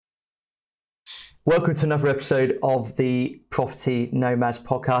Welcome to another episode of the Property Nomads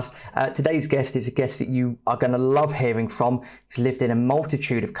podcast. Today's guest is a guest that you are going to love hearing from. He's lived in a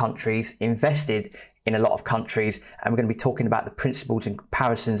multitude of countries, invested in a lot of countries, and we're going to be talking about the principles and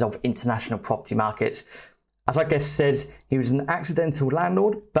comparisons of international property markets. As our guest says, he was an accidental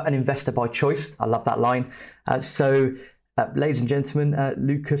landlord, but an investor by choice. I love that line. Ladies and gentlemen,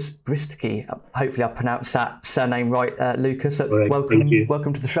 Lukasz Bryzyski. Hopefully I pronounced that surname right, Lukasz.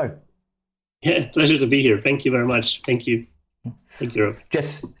 Welcome to the show. Yeah, pleasure to be here. Thank you very much. Thank you. Thank you, Rob.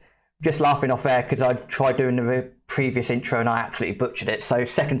 Just laughing off air because I tried doing the previous intro and I absolutely butchered it. So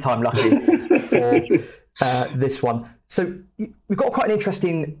second time lucky for this one. So we've got quite an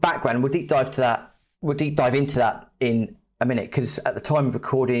interesting background. We'll deep dive into that in a minute because at the time of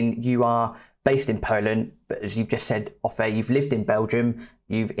recording, you are based in Poland, but as you've just said off air, you've lived in Belgium,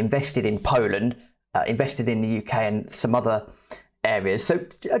 you've invested in Poland, invested in the UK and some other areas. So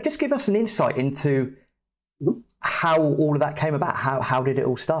just give us an insight into how all of that came about. How did it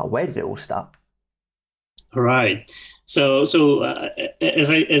all start? Where did it all start? All right. So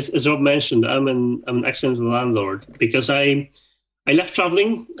as Rob mentioned, I'm an accidental landlord because I left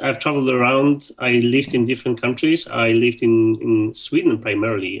traveling. I've traveled around. I lived in different countries. I lived in Sweden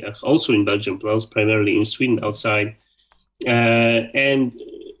primarily, also in Belgium, but also primarily in Sweden outside. And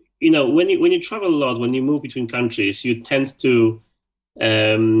you know, when you travel a lot, when you move between countries, you tend to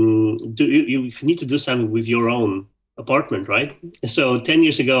you need to do something with your own apartment, right? So 10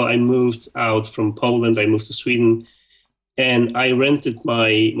 years ago, I moved out from Poland. I moved to Sweden, and I rented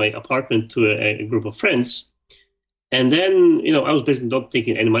my apartment to a group of friends. And then, you know, I was basically not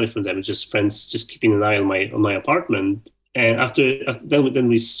taking any money from them. It was just friends, just keeping an eye on my apartment. And then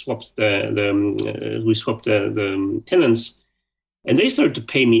we swapped the tenants, and they started to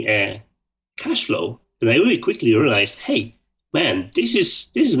pay me a cash flow. And I really quickly realized, hey, man, this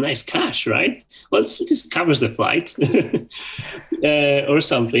is nice cash, right? Well, this covers the flight, or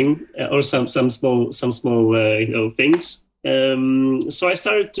something, or some small things. So I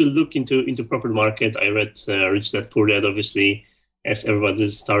started to look into property market. I read Rich Dad Poor Dad, obviously, as everybody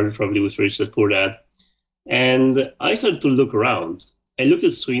started probably with Rich Dad Poor Dad, and I started to look around. I looked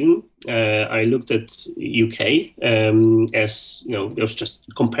at Sweden. I looked at UK. As you know, I was just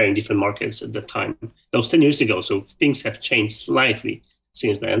comparing different markets at the time. That was 10 years ago, so things have changed slightly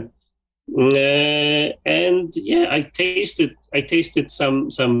since then. And yeah, I tasted some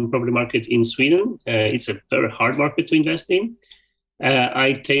property market in Sweden. It's a very hard market to invest in.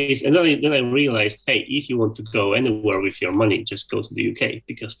 And then I realized, hey, if you want to go anywhere with your money, just go to the UK,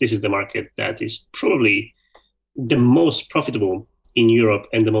 because this is the market that is probably the most profitable in Europe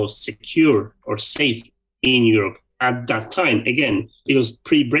and the most secure or safe in Europe at that time. Again, it was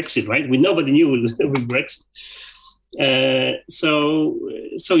pre-Brexit, right? Nobody knew with Brexit.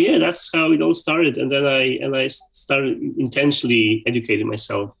 So yeah, that's how it all started. And then I started intentionally educating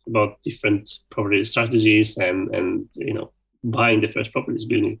myself about different property strategies and you know, buying the first properties,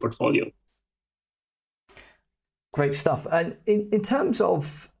 building a portfolio. Great stuff. And in terms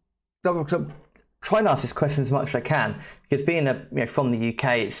of, I'm trying to ask this question as much as I can, because being from the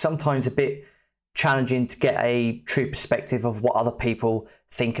UK, it's sometimes a bit challenging to get a true perspective of what other people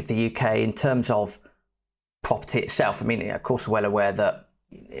think of the UK in terms of property itself. I mean, of course, we're well aware that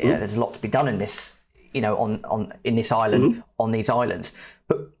there's a lot to be done in this, in this island, on these islands.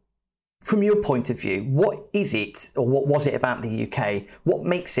 But from your point of view, what is it, or what was it about the UK? What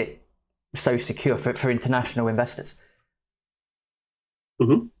makes it so secure for international investors?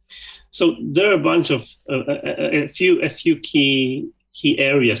 Mm-hmm. So there are a bunch of a few key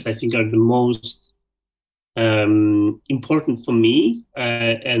areas I think are the most important for me.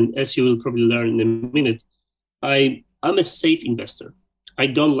 And as you will probably learn in a minute, I'm a safe investor. I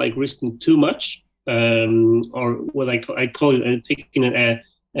don't like risking too much, or what I call it taking the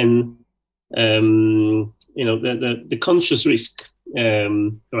conscious risk,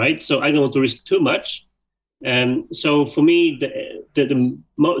 right? So I don't want to risk too much. So for me,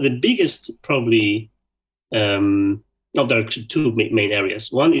 the biggest probably, there are actually two main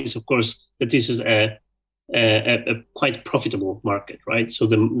areas. One is, of course, that this is a quite profitable market, right? So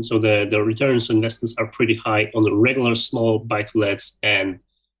the returns on investments are pretty high on the regular small buy-to-lets and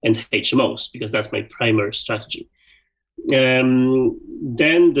HMOs, because that's my primary strategy. Then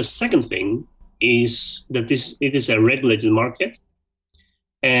the second thing is that it is a regulated market,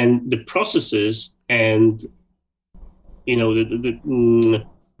 and the processes and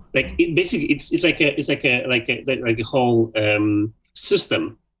it's like a whole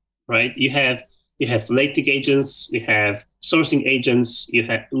system, right? You have letting agents, you have sourcing agents,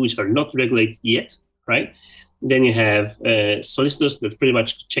 which are not regulated yet, right? Then you have solicitors that pretty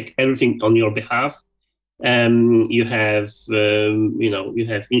much check everything on your behalf. You have you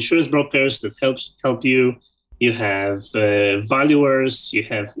have insurance brokers that help you. You have valuers. You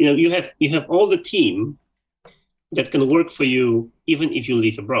have all the team that can work for you even if you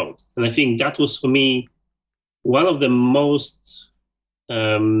live abroad. And I think that was for me one of the most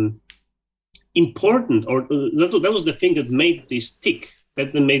important, or that was the thing that made this tick,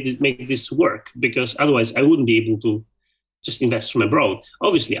 that made this work, because otherwise I wouldn't be able to just invest from abroad.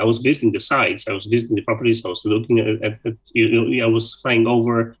 Obviously, I was visiting the sites, I was visiting the properties, I was looking at I was flying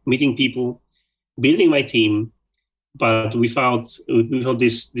over, meeting people, building my team, but without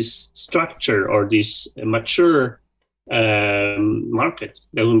this structure or this mature market,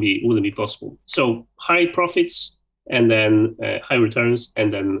 that wouldn't be possible. So high profits, and then high returns,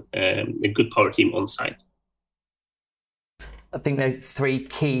 and then a good power team on site. I think there are three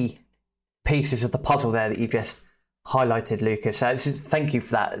key pieces of the puzzle there that you just highlighted, Lukasz. So thank you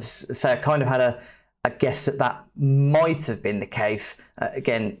for that. So I kind of had a guess that might have been the case.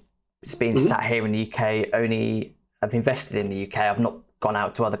 Again, it's been sat here in the UK. Only I've invested in the UK. I've not gone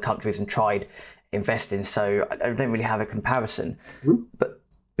out to other countries and tried investing, so I don't really have a comparison. But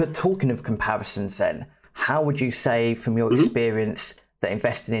talking of comparisons, then, how would you say, from your experience, that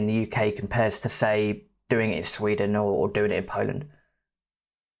investing in the UK compares to, say, doing it in Sweden or doing it in Poland?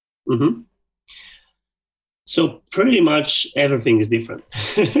 So pretty much everything is different.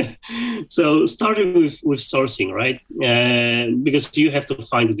 So starting with sourcing, right? Because you have to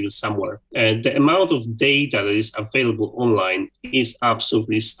find the deal somewhere. The amount of data that is available online is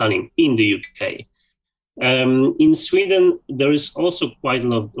absolutely stunning in the UK. In Sweden, there is also quite a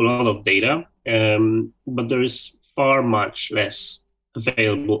lot of data, but there is far much less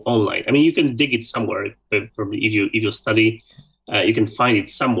available online. I mean, you can dig it somewhere, probably if you study, you can find it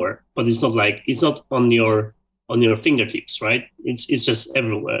somewhere, but it's not on your fingertips, right? It's just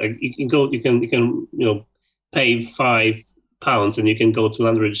everywhere. You can pay £5 and you can go to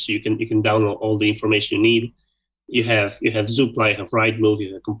Land Registry. You can download all the information you need. You have Zoopla, you have Rightmove,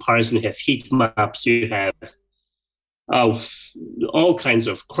 you have Comparison, you have heat maps, you have all kinds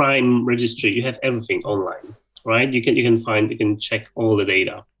of crime registry. You have everything online, right? You can check all the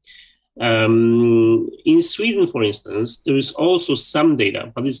data. In Sweden, for instance, there is also some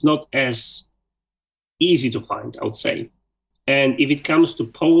data, but it's not as easy to find, I would say. And if it comes to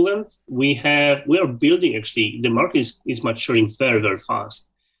Poland, we are building, actually, the market is maturing very, very fast.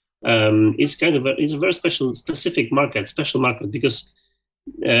 It's a very special market, because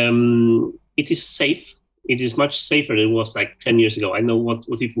it is safe. It is much safer than it was like 10 years ago. I know what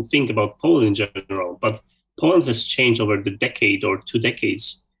people think about Poland in general, but Poland has changed over the decade or 2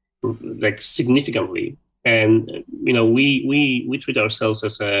 decades, like significantly. And we treat ourselves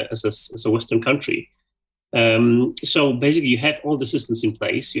as a Western country. So basically, you have all the systems in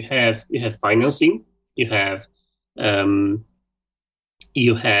place. You have financing. You have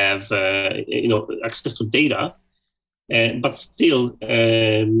access to data. But still,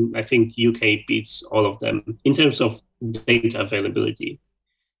 I think UK beats all of them in terms of data availability.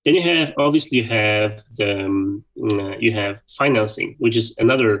 Then you have financing, which is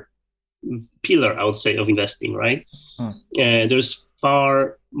another pillar, I would say, of investing, right? There's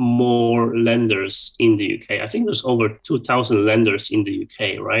far more lenders in the UK. I think there's over 2,000 lenders in the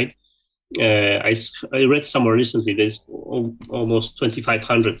UK, right? I read somewhere recently there's almost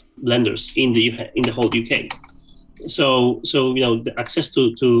 2,500 lenders in the whole UK. So the access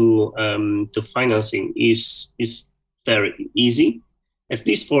to financing is very easy, at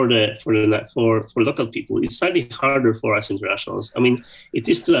least for local people. It's slightly harder for us internationals. I mean, it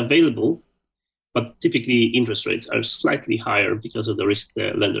is still available, but typically interest rates are slightly higher because of the risk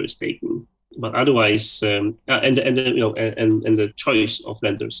the lender is taking. But otherwise, and the choice of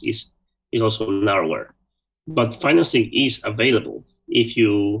lenders is also narrower. But financing is available if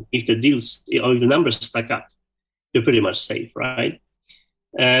the deals or if the numbers stack up. You're pretty much safe, right?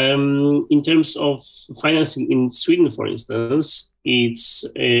 In terms of financing in Sweden, for instance,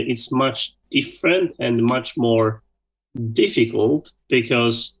 it's much different and much more difficult,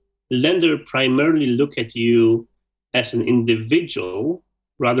 because lender primarily look at you as an individual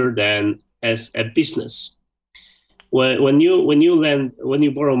rather than as a business. When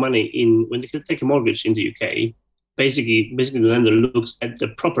you borrow money when you take a mortgage in the UK, basically the lender looks at the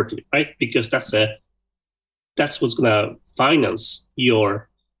property, right? Because that's what's gonna finance your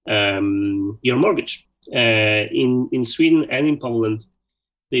mortgage. In Sweden and in Poland,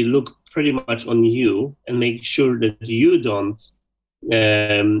 they look pretty much on you and make sure that you don't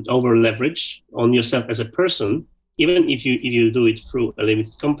over leverage on yourself as a person even if you do it through a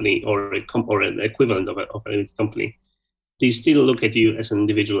limited company or or an equivalent of a limited company, they still look at you as an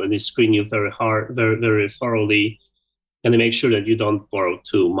individual and they screen you very hard, very thoroughly, and they make sure that you don't borrow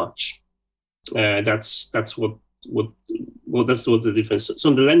too much. That's what the difference.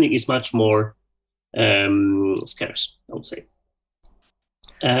 So the lending is much more scarce, I would say.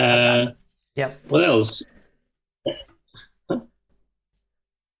 Yeah. What else?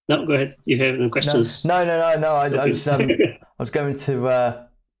 No, go ahead. You have any questions? No. I was going to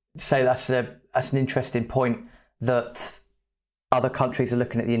say that's an interesting point, that other countries are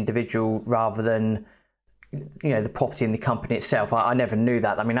looking at the individual rather than the property and the company itself. I never knew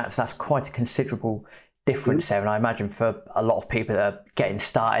that. I mean, that's quite a considerable difference there, and I imagine for a lot of people that are getting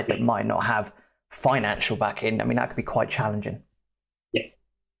started that might not have financial backing, I mean, that could be quite challenging.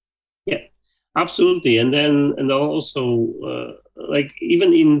 Yeah, absolutely. And also like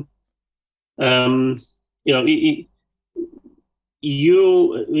even in in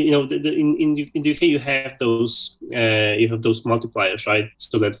the UK you have those multipliers, right?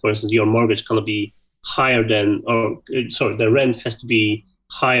 So that, for instance, your mortgage cannot be higher than, the rent has to be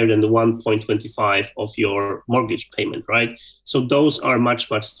higher than the 1.25 of your mortgage payment, right? So those are much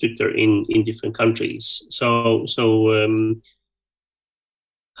stricter in different countries. So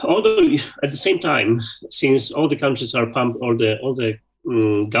although at the same time, since all the countries are all the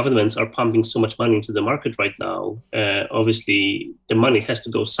governments are pumping so much money into the market right now, obviously the money has to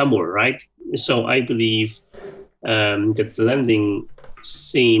go somewhere, right? So I believe that the lending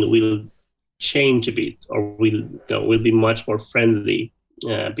scene will change a bit, or will be much more friendly,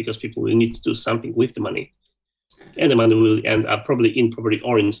 because people will need to do something with the money, and the money will end up probably in property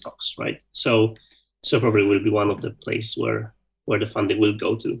or in stocks, right? So probably will be one of the places where the funding will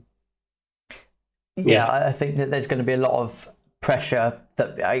go to. Yeah, I think that there's going to be a lot of pressure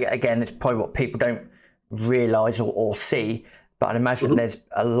that, again, it's probably what people don't realise or see, but I'd imagine there's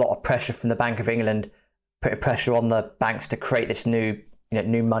a lot of pressure from the Bank of England putting pressure on the banks to create this new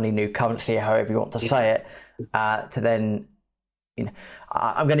money, new currency, however you want to say it, to then,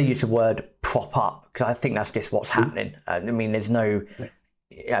 I'm going to use the word prop up, because I think that's just what's happening. I mean, there's no,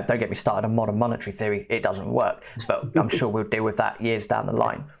 don't get me started on modern monetary theory, it doesn't work, but I'm sure we'll deal with that years down the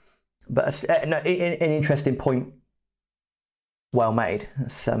line. But an interesting point, well made.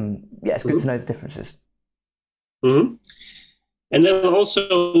 It's good to know the differences. Mm-hmm. And then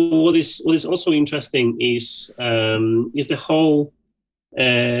also, what is also interesting is the whole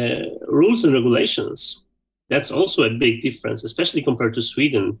rules and regulations. That's also a big difference, especially compared to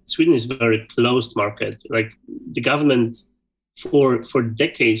Sweden. Sweden is a very closed market. Like, the government for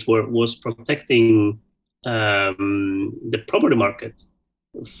decades was protecting the property market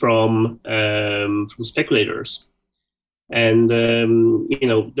from speculators. And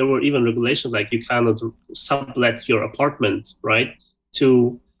there were even regulations like you cannot sublet your apartment, right,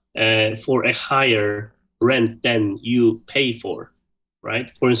 to for a higher rent than you pay for, right?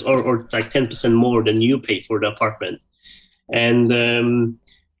 For instance, or like 10% more than you pay for the apartment. And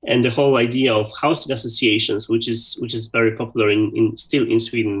the whole idea of housing associations, which is very popular still in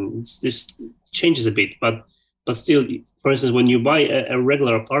Sweden, this changes a bit, but still, for instance, when you buy a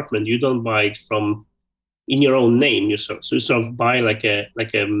regular apartment, you don't buy it in your own name. So you sort of buy like a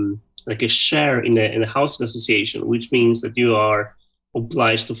share in a housing association, which means that you are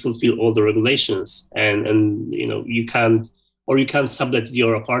obliged to fulfill all the regulations, and you can't sublet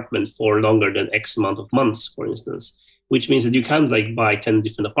your apartment for longer than X amount of months, for instance, which means that you can't like buy 10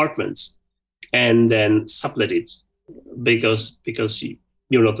 different apartments and then sublet it because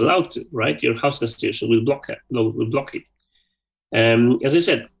you're not allowed to, right? Your housing association will block it. As I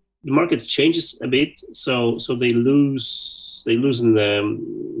said, the market changes a bit, so they lose in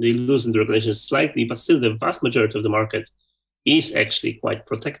the regulations slightly, but still the vast majority of the market is actually quite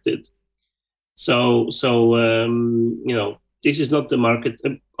protected. So this is not the market.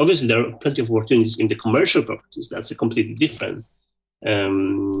 Obviously, there are plenty of opportunities in the commercial properties. That's a completely different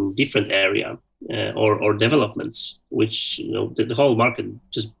area, or developments, which the whole market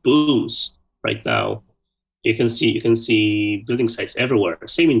just booms right now. You can see building sites everywhere.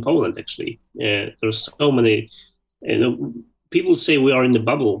 Same in Poland, actually. There's so many. People say we are in the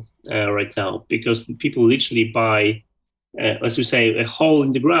bubble right now because people literally buy, as we say, a hole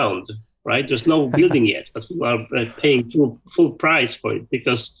in the ground. Right? There's no building yet, but people are paying full price for it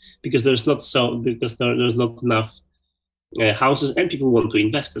because there's not enough houses, and people want to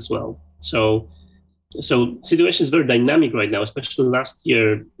invest as well. So situation is very dynamic right now, especially last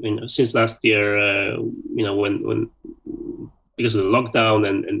year. Since last year, when because of the lockdown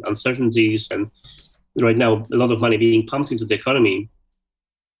and uncertainties, and right now a lot of money being pumped into the economy,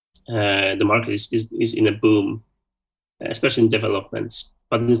 the market is in a boom. especially in developments.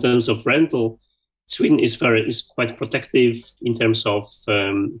 But in terms of rental, Sweden is quite protective in terms of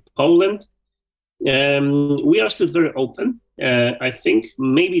Poland. We are still very open. I think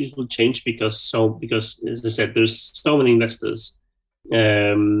maybe it will change because as I said, there's so many investors.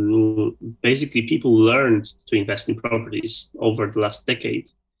 Basically, people learned to invest in properties over the last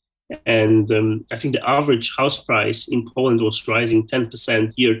decade, and I think the average house price in Poland was rising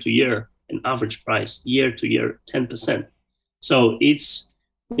 10% year to year. An average price year to year 10%. So it's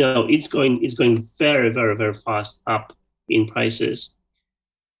going very, very, very fast up in prices.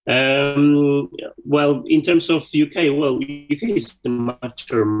 Well, in terms of UK, UK is a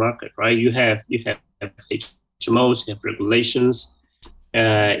mature market, right? You have HMOs, you have regulations,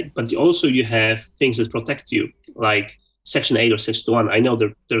 but also you have things that protect you, like Section 8 or Section 1. I know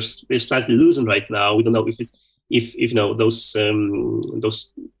they're slightly loosened right now. We don't know if you know those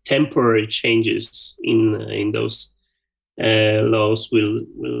temporary changes in those laws will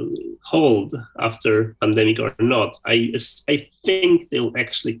hold after pandemic or not. I think they'll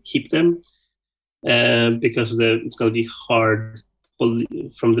actually keep them because it's going to be hard from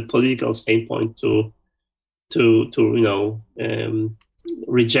the political standpoint to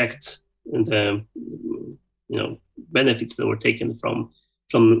reject the benefits that were taken from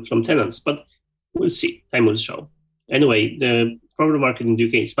tenants. But we'll see. Time will show. Anyway, the property market in the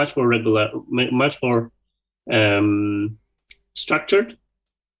UK is much more regular, much more structured,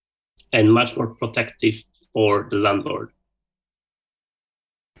 and much more protective for the landlord.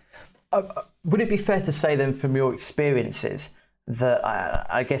 Would it be fair to say then, from your experiences, that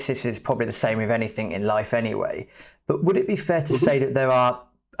I guess this is probably the same with anything in life anyway, but would it be fair to say that there are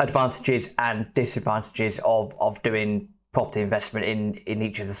advantages and disadvantages of doing property investment in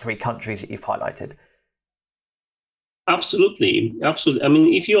each of the three countries that you've highlighted? Absolutely. I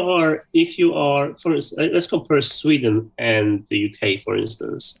mean, if you are, for instance, let's compare Sweden and the UK, for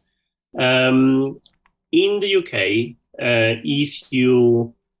instance. In the UK,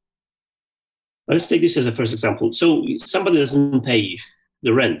 let's take this as a first example. So somebody doesn't pay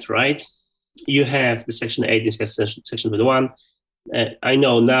the rent, right? You have the Section 8 and Section 21. I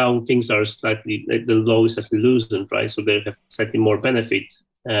know now things are slightly, the law is slightly loosened, right? So they have slightly more benefit.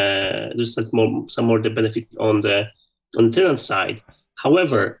 There's some more the benefit on the tenant side.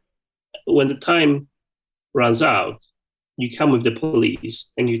 However, when the time runs out, you come with the police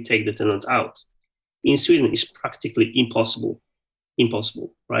and you take the tenant out. In Sweden, it's practically impossible,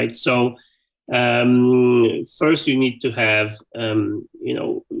 right? So first you need to have,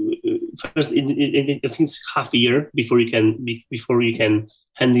 first I think it's half a year before you can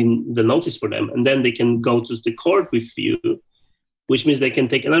hand in the notice for them, and then they can go to the court with you, which means they can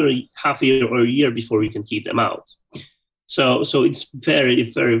take another half a year or a year before you can keep them out. So it's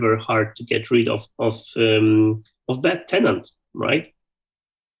very, very, very hard to get rid of bad tenant, right?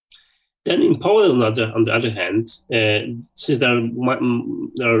 Then in Poland, on the other hand, since there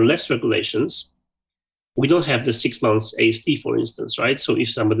are less regulations, we don't have the 6 months AST, for instance, right? So if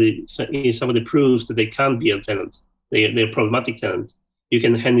somebody proves that they can't be a tenant, they're a problematic tenant, you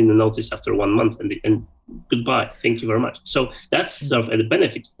can hand in a notice after 1 month and goodbye, thank you very much. So that's sort of a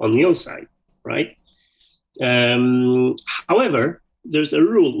benefit on your side, right? However, there's a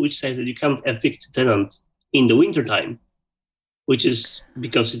rule which says that you can't evict a tenant in the wintertime, which is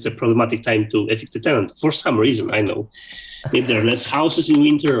because it's a problematic time to evict a tenant for some reason. I know if there are less houses in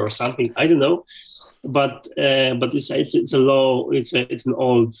winter or something, I don't know, but it's a law. It's an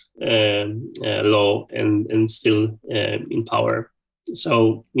old law and still in power.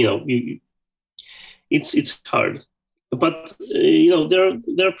 So it's hard, but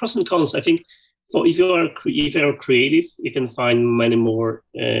there are pros and cons. I think if you are creative, you can find many more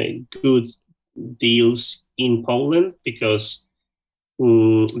good deals in Poland because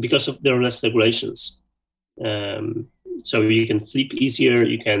of there are less regulations. So you can flip easier.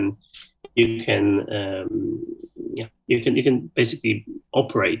 You can basically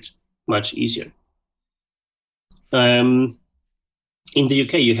operate much easier. In the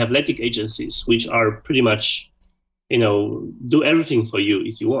UK, you have letting agencies, which are pretty much, do everything for you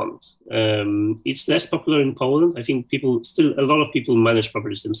if you want. It's less popular in Poland. I think a lot of people manage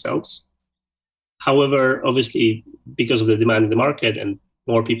properties themselves. However, obviously, because of the demand in the market and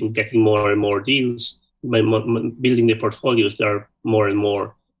more people getting more and more deals, building their portfolios, there are more and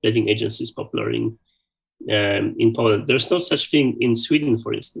more letting agencies popular in Poland. There's no such thing in Sweden,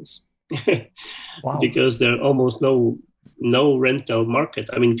 for instance, Wow. because there are almost no rental market.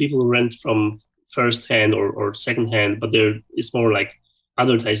 I mean, people rent from first hand or second hand, but it's more like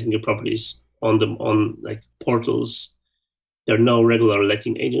advertising your properties on like portals. There are no regular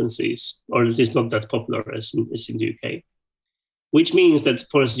letting agencies, or it is not that popular as in the UK. which means that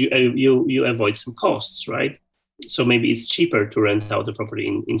first you avoid some costs, right? So maybe it's cheaper to rent out the property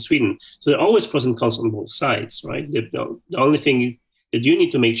in Sweden. So there are always pros and cons on both sides, right? The only thing that you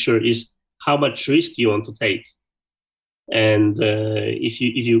need to make sure is how much risk you want to take. And if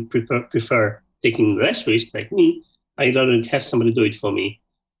you prefer taking less risk, like me, I'd rather have somebody do it for me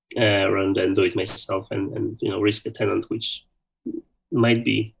rather than do it myself and risk a tenant, which might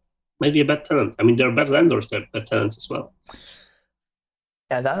be a bad tenant. I mean, there are bad landlords, there are bad tenants as well.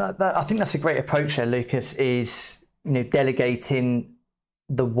 Yeah, I think that's a great approach there, Lukasz, is delegating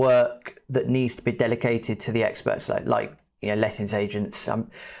the work that needs to be delegated to the experts, like lettings agents.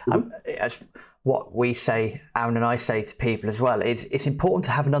 As what we say, Aaron and I say to people as well, is it's important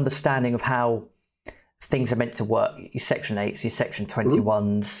to have an understanding of how things are meant to work. Your Section 8s, your Section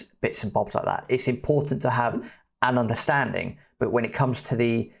 21s, bits and bobs like that. It's important to have an understanding, but when it comes to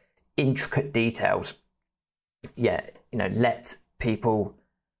the intricate details, let people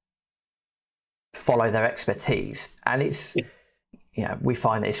follow their expertise, and it's we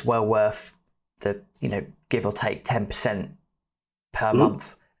find that it's well worth the give or take 10% per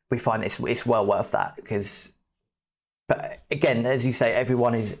month. We find it's well worth that but again, as you say,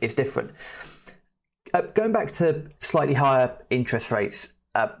 everyone is different. Going back to slightly higher interest rates,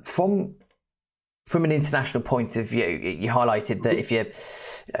 from an international point of view, you highlighted that if you're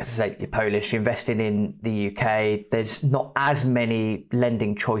Polish, you're investing in the UK, there's not as many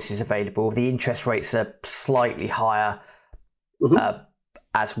lending choices available. The interest rates are slightly higher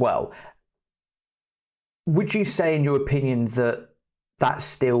as well. Would you say, in your opinion, that that's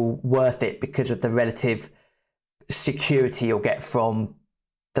still worth it because of the relative security you'll get from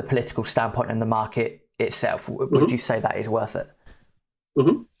the political standpoint and the market itself? Would you say that is worth it?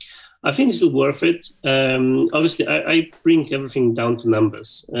 I think it's worth it. Obviously, I bring everything down to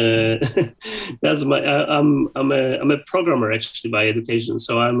numbers. That's I'm a programmer actually by education,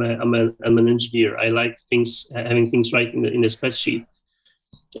 so I'm an engineer. I like having things right in the spreadsheet.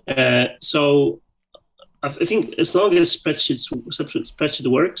 So I think as long as spreadsheet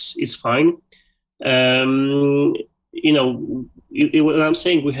works, it's fine. When I'm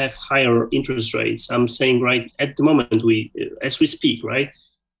saying we have higher interest rates, I'm saying right at the moment as we speak, right.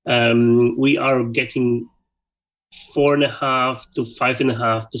 We are getting 4.5% to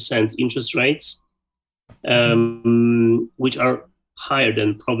 5.5% interest rates, which are higher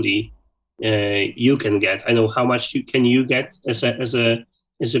than probably you can get. I know how much can you get as a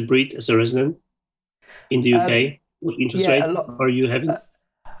Brit, as a resident in the UK. What interest rate are you having?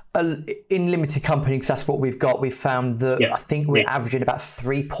 In limited companies, that's what we've got. We've found that I think we're averaging about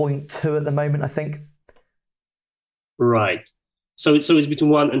 3.2 at the moment. I think. Right. So it's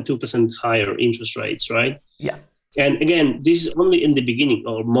between 1% and 2% higher interest rates, right? Yeah. And again, this is only in the beginning,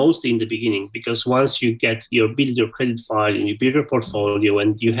 or mostly in the beginning, because once you build your credit file and you build your portfolio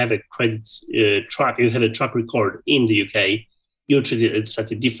and you have a credit track record in the UK, you're treated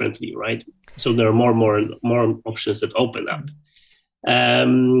slightly differently, right? So there are more options that open up.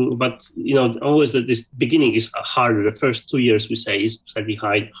 But always this beginning is harder. The first 2 years, we say, is slightly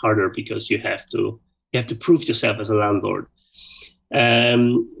harder because you have to prove yourself as a landlord.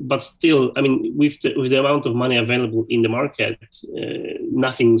 But still, I mean, with the amount of money available in the market,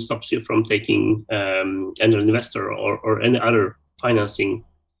 nothing stops you from taking an investor or any other financing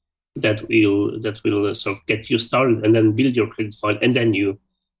that will sort of get you started, and then build your credit file, and then you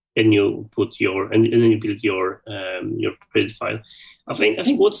put and then you build your credit file. I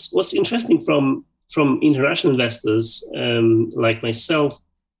think what's interesting from international investors like myself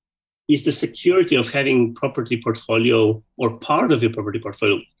is the security of having property portfolio or part of your property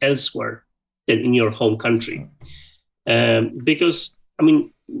portfolio elsewhere than in your home country. Because, I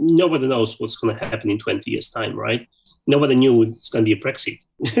mean, nobody knows what's going to happen in 20 years' time, right? Nobody knew it's going to be a Brexit.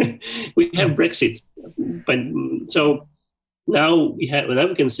 We have Brexit. But so now we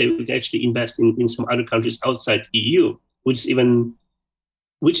can say we can actually invest in some other countries outside EU, which is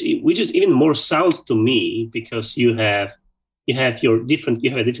even more sound to me, because you have a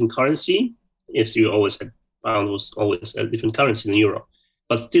different currency. Yes, you always had pound was always a different currency than euro,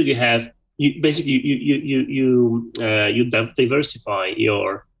 but still you diversify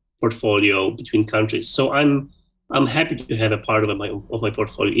your portfolio between countries. So I'm happy to have a part of my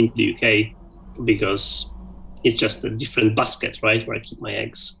portfolio in the UK, because it's just a different basket, right, where I keep my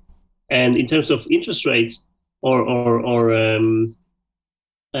eggs. And in terms of interest rates, or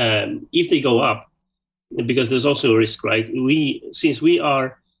if they go up, because there's also a risk, right? Since we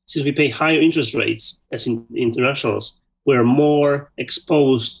pay higher interest rates as internationals, we're more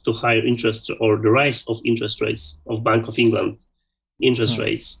exposed to higher interest or the rise of interest rates of Bank of England interest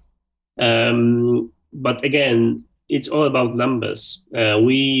rates. But again, it's all about numbers.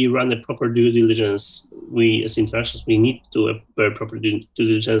 We run a proper due diligence. We, as internationals, we need to do a very proper due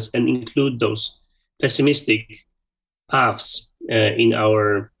diligence and include those pessimistic paths in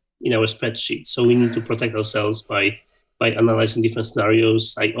our spreadsheet. So we need to protect ourselves by analyzing different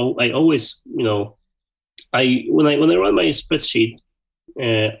scenarios. I always, when I run my spreadsheet,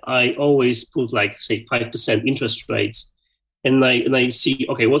 I always put like say 5% interest rates, and I see,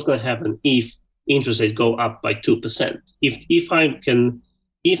 okay, what's going to happen if interest rates go up by 2%? If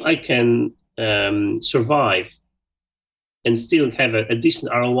I can survive and still have a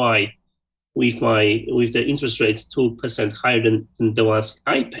decent ROI with the interest rates 2% higher than the ones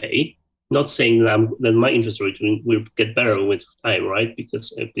I pay, not saying that my interest rate will get better with time, right?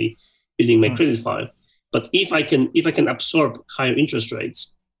 Because I'll be building my credit file. But if I can absorb higher interest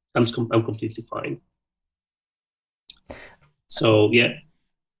rates, I'm completely fine. So yeah,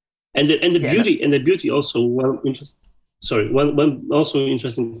 and the beauty also one also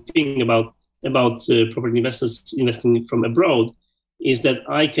interesting thing about property investors investing from abroad is that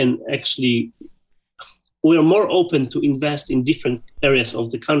we are more open to invest in different areas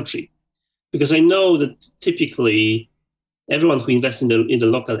of the country, because I know that typically everyone who invests in the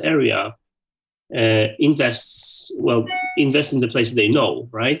local area invest in the place they know,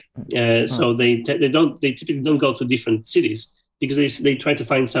 right? So they typically don't go to different cities because they try to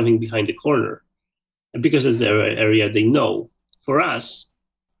find something behind the corner, because it's their area they know. For us,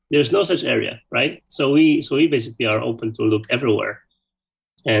 there's no such area, right? So we basically are open to look everywhere,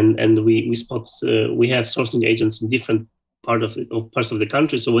 and we spot we have sourcing agents in different parts of the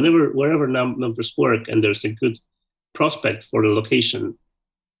country. So wherever numbers work and there's a good prospect for the location,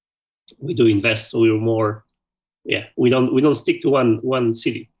 we do invest. So we're more, we don't stick to one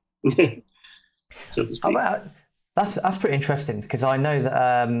city, so to speak. That's pretty interesting, because I know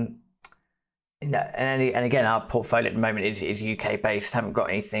that and again, our portfolio at the moment is UK based. Haven't got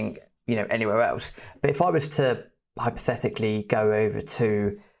anything anywhere else. But if I was to hypothetically go over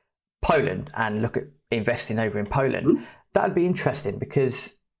to Poland and look at investing over in Poland, that'd be interesting,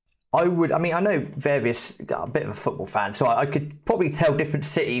 because I know a bit of a football fan, so I could probably tell different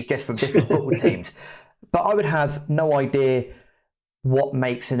cities just from different football teams, but I would have no idea what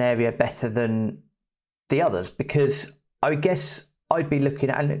makes an area better than the others, because I guess I'd be looking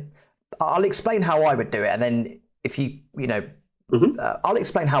at, and I'll explain how I would do it, and then if I'll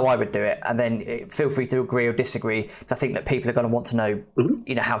explain how I would do it, and then feel free to agree or disagree, because I think that people are going to want to know,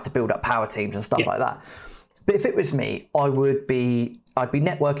 how to build up power teams and stuff like that. But if it was me, I'd be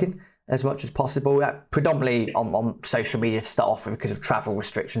networking as much as possible, predominantly on social media to start off with, because of travel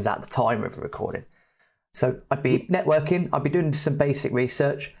restrictions at the time of recording. So I'd be networking, I'd be doing some basic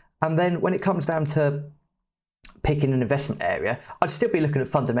research, and then when it comes down to picking an investment area, I'd still be looking at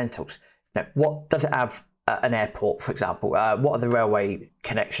fundamentals. What does it have? An airport, for example. What are the railway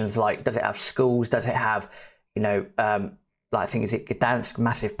connections like? Does it have schools? Does it have, I think, is it Gdansk,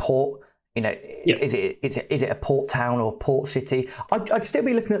 massive port? Is it a port town or port city? I'd still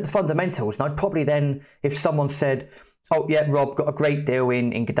be looking at the fundamentals, and I'd probably then, if someone said, "Oh yeah, Rob, got a great deal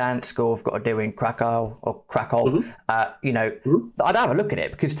in Gdansk, or I've got a deal in Krakow," I'd have a look at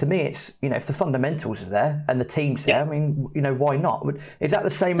it, because to me, it's if the fundamentals are there and the team's there, I mean, why not? Is that the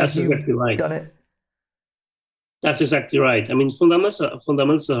same as you've done it? That's exactly right. I mean,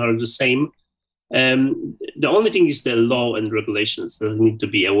 fundamentals are the same. The only thing is the law and regulations that we need to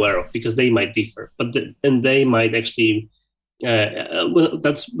be aware of, because they might differ, and they might actually.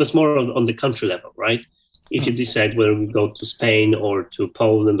 That's more on the country level, right? If you decide whether we go to Spain or to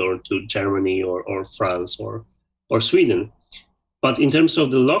Poland or to Germany or France or Sweden. But in terms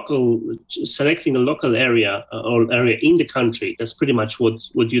of selecting a local area or area in the country, that's pretty much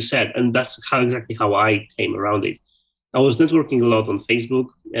what you said. And that's exactly how I came around it. I was networking a lot on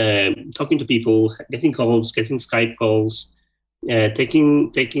Facebook, talking to people, getting calls, getting Skype calls,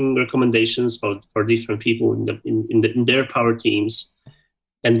 taking recommendations for different people in their power teams.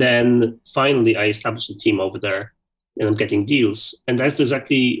 And then finally, I established a team over there, and I'm getting deals. And that's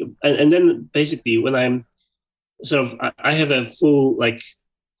exactly, and then basically when I'm I have a full,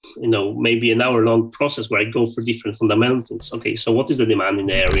 maybe an hour-long process where I go for different fundamentals. Okay, so what is the demand in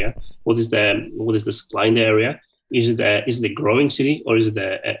the area? What is the supply in the area? Is it a growing city, or is it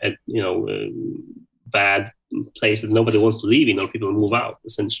a bad place that nobody wants to live in, or people move out,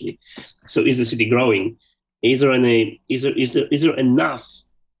 essentially? So is the city growing? Is there enough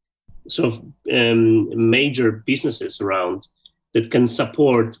major businesses around that can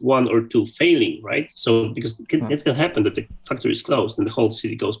support one or two failing, right? So because it can happen that the factory is closed and the whole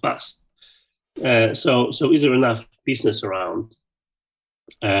city goes bust. So is there enough business around?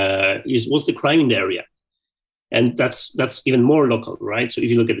 What's the crime in the area? And that's even more local, right? So if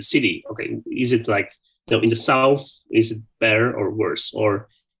you look at the city, okay, is it like, in the south, is it better or worse? Or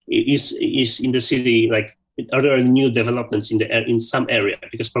is in the city, like, are there new developments in some area?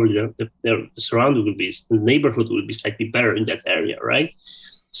 Because probably the surrounding the neighborhood will be slightly better in that area, right?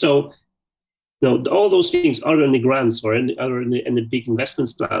 So, all those things are in the grants or in the big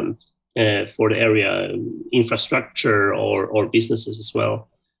investments plan for the area, infrastructure or businesses as well.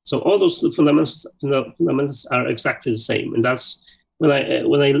 So all those fundamentals are exactly the same, and that's when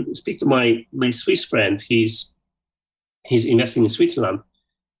I speak to my Swiss friend. He's investing in Switzerland.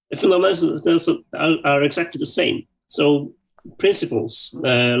 The fundamentals are exactly the same. So principles,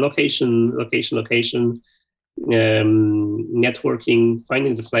 location, networking,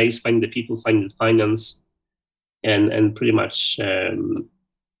 finding the place, finding the people, finding the finance, and pretty much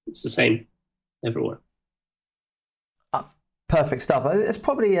it's the same everywhere. Perfect stuff. It's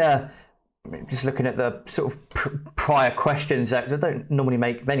probably just looking at the sort of prior questions. I don't normally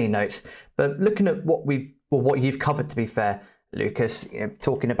make many notes, but looking at what you've covered, to be fair, Lukasz,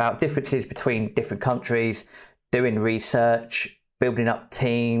 talking about differences between different countries, doing research, building up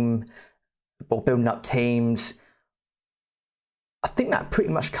teams. I think that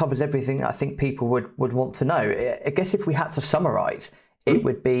pretty much covers everything that I think people would want to know. I guess if we had to summarise, it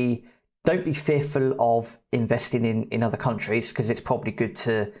would be, don't be fearful of investing in other countries, because it's probably good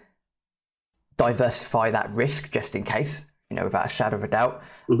to diversify that risk just in case, without a shadow of a doubt.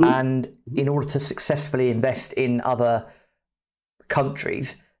 Mm-hmm. And in order to successfully invest in other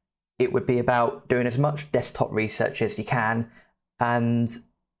countries, it would be about doing as much desktop research as you can and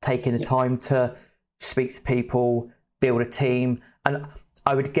taking the time to speak to people, build a team. And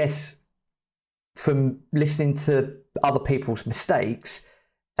I would guess from listening to other people's mistakes,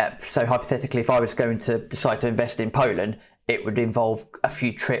 so hypothetically, if I was going to decide to invest in Poland, it would involve a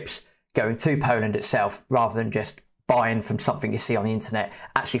few trips going to Poland itself, rather than just buying from something you see on the internet.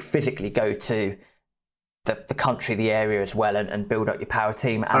 Actually physically go to the country, the area as well, and build up your power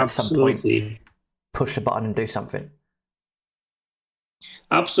team, and Absolutely. At some point push the button and do something.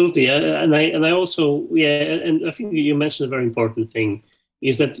 Absolutely. And I also, and I think you mentioned a very important thing,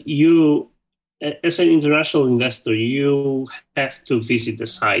 is that you, as an international investor, you have to visit the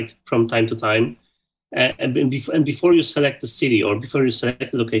site from time to time. And before you select the city or before you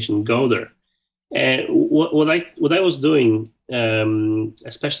select the location, go there. What I was doing,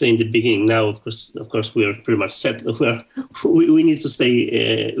 especially in the beginning. Now, of course, we are pretty much set. We need to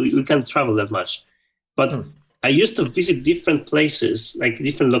stay. We can't travel that much, but I used to visit different places, like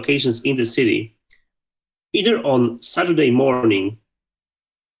different locations in the city, either on Saturday morning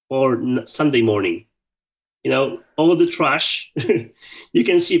or Sunday morning. All the trash, you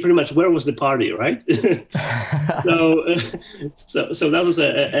can see pretty much where was the party, right? So that was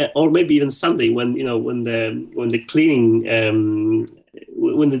or maybe even Sunday when the cleaning,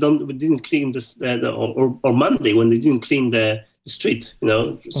 when they didn't clean this, or Monday when they didn't clean the street,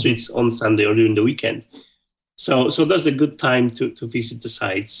 streets on Sunday or during the weekend. So that's a good time to visit the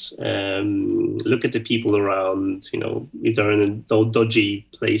sites, look at the people around, if they're in no dodgy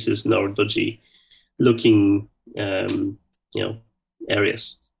places nor dodgy looking,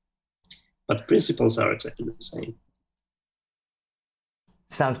 areas. But principles are exactly the same.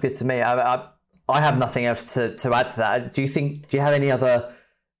 Sounds good to me. I have nothing else to add to that. Do you have any other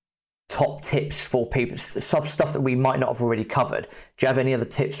top tips for people, stuff that we might not have already covered? Do you have any other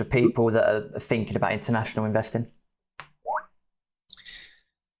tips for people that are thinking about international investing?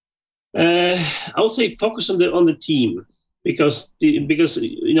 I would say focus on the team, because the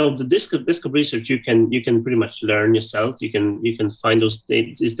desktop research you can pretty much learn yourself. You can find this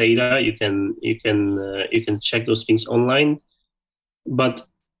data. You can check those things online, but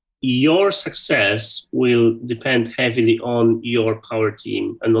your success will depend heavily on your power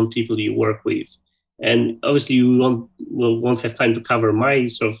team and on people you work with. And obviously, you won't have time to cover my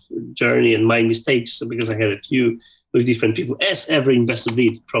sort of journey and my mistakes, because I had a few with different people, as every investor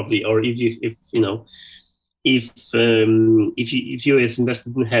did probably. Or if you as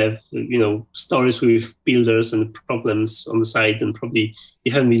investor didn't have stories with builders and problems on the side, then probably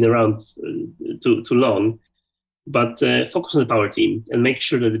you haven't been around too long. But focus on the power team and make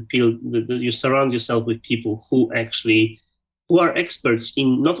sure that you surround yourself with people who are experts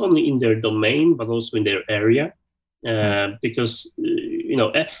in not only in their domain but also in their area, because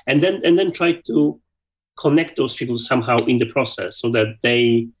and then try to connect those people somehow in the process, so that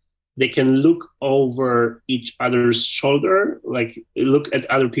they can look over each other's shoulder, like look at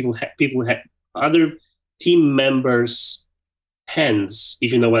other other team members' hands,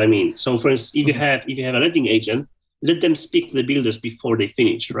 if you know what I mean. So, for instance, if you have a letting agent, let them speak to the builders before they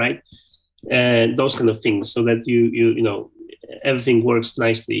finish, right? those kind of things, so that you know everything works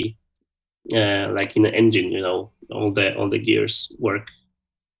nicely, like in an engine. You know, all the gears work.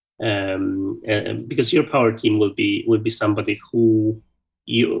 Because your power team will be somebody who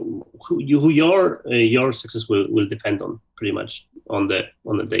your success will depend on, pretty much on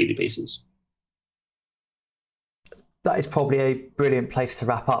a daily basis. That is probably a brilliant place to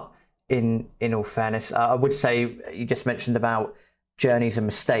wrap up. In all fairness, I would say you just mentioned about journeys and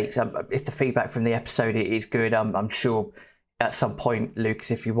mistakes. If the feedback from the episode is good, I'm sure at some point,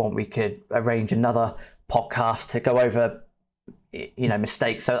 Lukasz, if you want, we could arrange another podcast to go over, you know,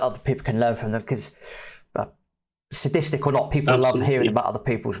 mistakes so other people can learn from them, because sadistic or not, people Absolutely. love hearing about other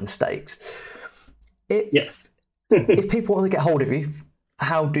people's mistakes. If people want to get hold of you,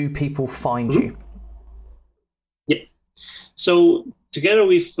 how do people find you? Yeah, so together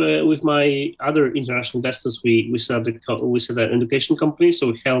with my other international investors, we set an education company.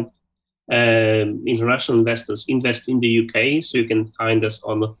 So we help international investors invest in the UK. So you can find us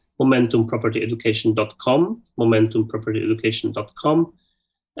on momentumpropertyeducation.com, momentumpropertyeducation.com.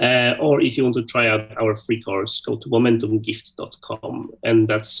 Or if you want to try out our free course, go to momentumgift.com. And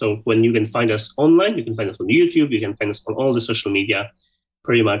that's so when you can find us online, you can find us on YouTube, you can find us on all the social media,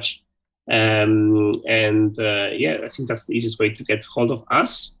 pretty much. I think that's the easiest way to get hold of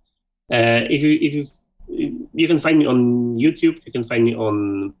us. If you can find me on YouTube, you can find me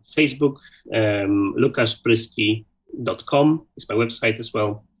on Facebook. LukaszBryzyski.com is my website as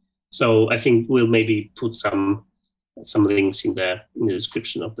well. So I think we'll maybe put some links in the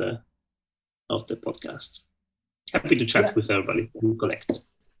description of the podcast. Happy to chat with everybody and connect.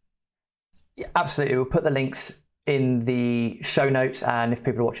 Yeah, absolutely. We'll put the links in the show notes, and if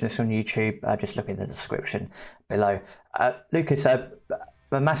people are watching this on YouTube, just look in the description below. Lukasz, a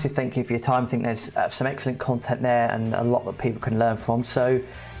massive thank you for your time. I think there's some excellent content there and a lot that people can learn from. So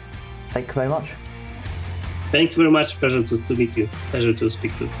thank you very much. Thank you very much. Pleasure to meet you. Pleasure to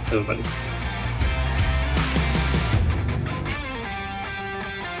speak to everybody.